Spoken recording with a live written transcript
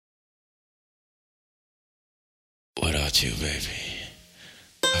Without you, baby,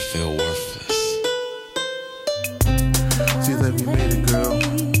 I feel worthless. Seems like we made it, girl.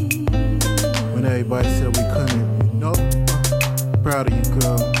 When everybody said we couldn't, nope. Proud of you,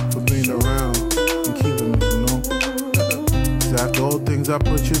 girl, for being around and keeping me, you know. So after all things I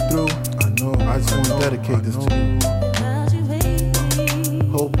put you through, I know I just want to dedicate this to you.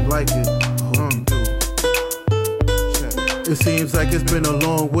 Hope you like it. Hope you do. It seems like it's been a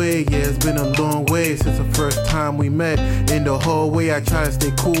long way, yeah, it's been a long way since the first time we met. In the hallway I tried to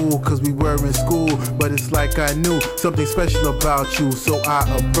stay cool, cause we were in school, but it's like I knew something special about you. So I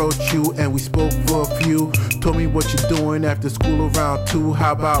approached you and we spoke for a few. Told me what you're doing after school around 2.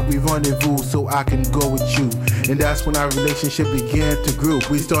 How about we rendezvous so I can go with you? And that's when our relationship began to grow.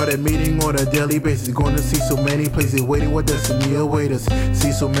 We started meeting on a daily basis, going to see so many places, waiting with destiny await us.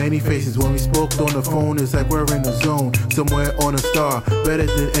 See so many faces. When we spoke on the phone, it's like we're in a zone, somewhere on a star, better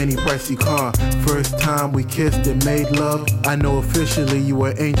than any pricey car. First time we kissed and made love, I know officially you were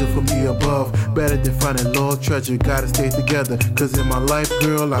an angel from the above. Better than finding lost treasure, gotta stay together, cause in my life,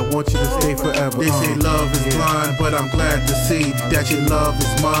 girl, I want you to stay forever. They say love is blind, but I'm glad to see that your love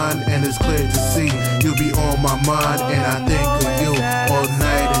is mine, and it's clear to see you be on my mind, and I think of you all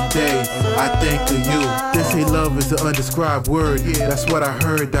night and day. I think of you. They say love is an undescribed word, yeah, that's what I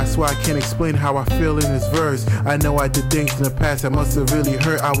heard. That's why I can't explain how I feel in this verse. I know I did things in the past that must have really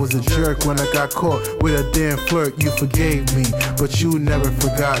hurt. I was a jerk when I got caught with a damn flirt. You forgave me, but you never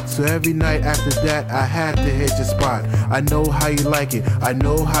forgot. So every night after that, I had to hit your spot. I know how you like it, I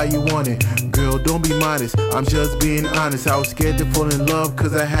know how you want it. Girl, don't be modest, I'm just being honest. I was scared to fall in love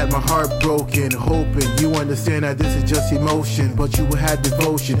cause I had my heart broken, hoping you understand that this is just emotion, but you had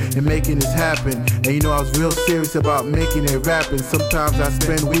devotion in making this happen. And you know I was real serious about making it rapping. Sometimes I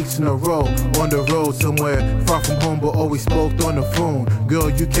spend weeks in a row on the road somewhere far from home, but always spoke on the phone. Girl,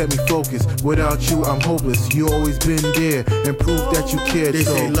 you kept me focused. Without you, I'm hopeless. You always been there and proof that you cared. They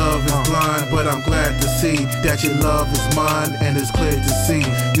say love is blind, but I'm glad to see that your love is mine, and it's clear to see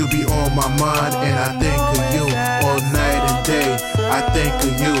you be on my mind, and I think of you all night and day. I think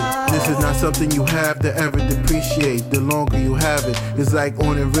of you. This is not something you have to ever depreciate. The longer you have it, it's like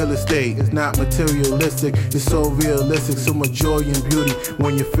owning real estate. It's not materialistic, it's so realistic. So much joy and beauty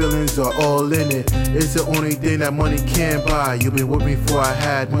when your feelings are all in it. It's the only thing that money can buy. You've been with me before I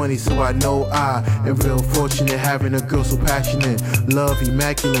had money, so I know I am real fortunate having a girl so passionate. Love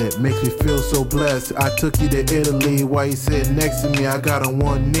immaculate, makes me feel so blessed. I took you to Italy while you sitting next to me. I got on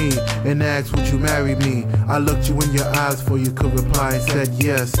one knee and asked, would you marry me? I looked you in your eyes before you could reply and said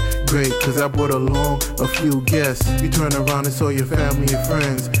yes. Great, cause I brought along a few guests. You turned around and saw your family and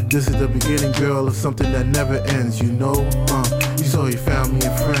friends. This is the beginning, girl, of something that never ends, you know? You saw your family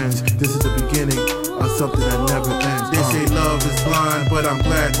and friends. This is the beginning of something that never ends. They say love is blind, but I'm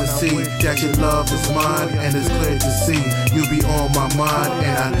glad to see that your love is mine, and it's clear to see you be on my mind,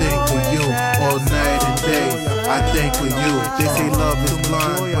 and I think of you all night and day. I think of you. They say love is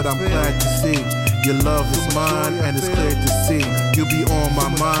blind, but I'm glad to see your love is mine, and it's clear to see you be on my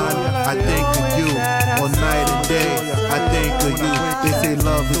mind. I think of you all night and day. I think of you. They say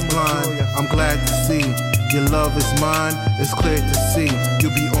love is blind, I'm glad to see your love is mine, it's clear to see you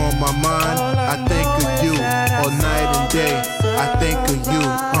be on my mind. I think of you all night and day. I think of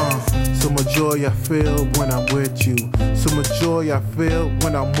you. So much joy I feel when I'm with you. So much joy I feel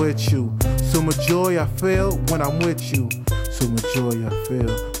when I'm with you. So much joy I feel when I'm with you. So much joy I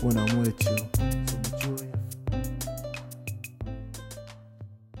feel when I'm with you.